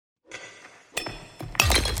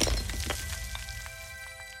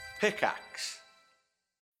Pickaxe.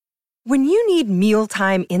 When you need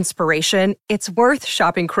mealtime inspiration, it's worth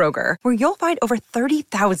shopping Kroger, where you'll find over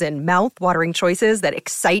 30,000 mouth-watering choices that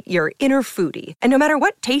excite your inner foodie. And no matter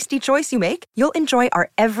what tasty choice you make, you'll enjoy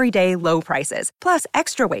our everyday low prices, plus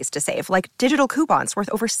extra ways to save, like digital coupons worth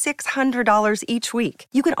over $600 each week.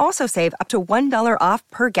 You can also save up to $1 off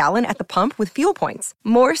per gallon at the pump with fuel points.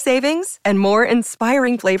 More savings and more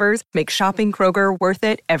inspiring flavors make shopping Kroger worth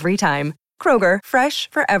it every time. Kroger, fresh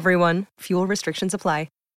for everyone. Fuel restrictions apply.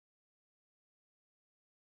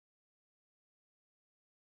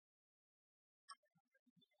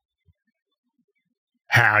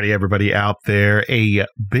 Howdy, everybody out there. A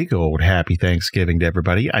big old happy Thanksgiving to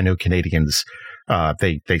everybody. I know Canadians,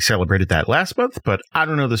 they celebrated that last month, but I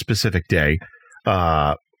don't know the specific day.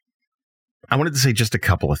 I wanted to say just a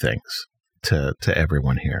couple of things to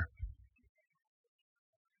everyone here.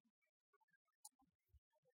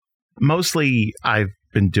 Mostly, I've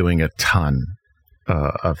been doing a ton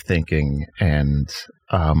of thinking, and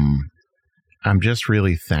I'm just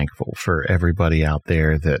really thankful for everybody out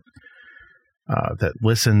there that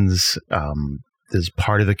listens, is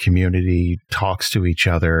part of the community, talks to each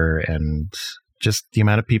other, and just the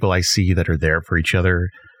amount of people I see that are there for each other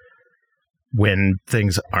when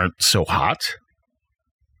things aren't so hot.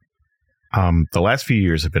 The last few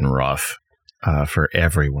years have been rough for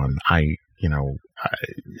everyone. I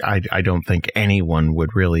don't think anyone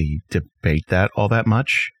would really debate that all that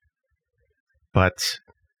much, but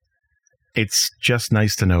it's just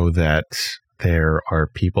nice to know that there are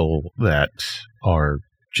people that are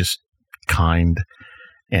just kind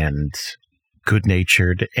and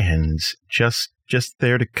good-natured and just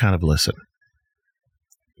there to kind of listen.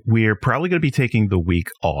 We're probably going to be taking the week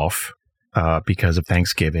off because of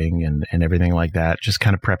Thanksgiving and everything like that, just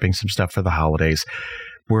kind of prepping some stuff for the holidays.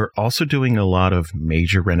 We're also doing a lot of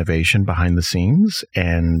major renovation behind the scenes,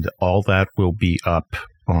 and all that will be up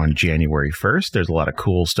on January 1st. There's a lot of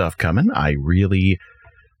cool stuff coming. I really,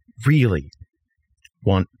 really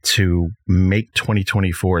want to make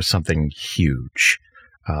 2024 something huge.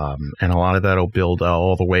 And a lot of that will build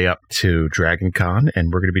all the way up to Dragon Con,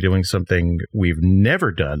 and we're going to be doing something we've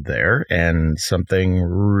never done there and something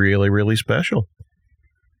really, really special.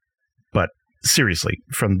 But seriously,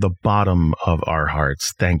 from the bottom of our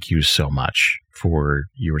hearts, thank you so much for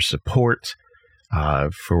your support,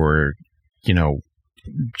 for,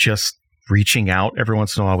 just reaching out every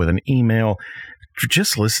once in a while with an email, for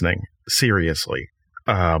just listening. Seriously.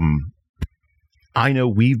 I know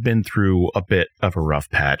we've been through a bit of a rough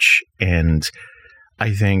patch, and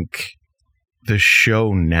I think the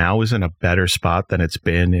show now is in a better spot than it's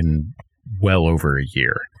been in well over a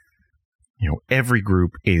year. Every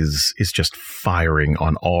group is just firing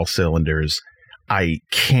on all cylinders. I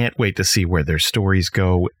can't wait to see where their stories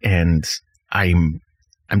go, and I'm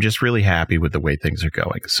just really happy with the way things are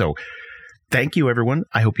going. So thank you, everyone.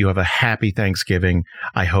 I hope you have a happy Thanksgiving.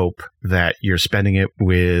 I hope that you're spending it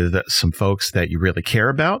with some folks that you really care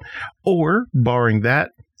about, or barring that,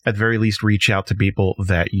 at the very least, reach out to people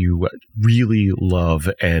that you really love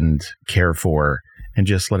and care for, and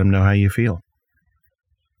just let them know how you feel.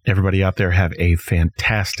 Everybody out there, have a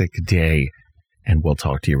fantastic day, and we'll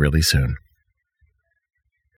talk to you really soon.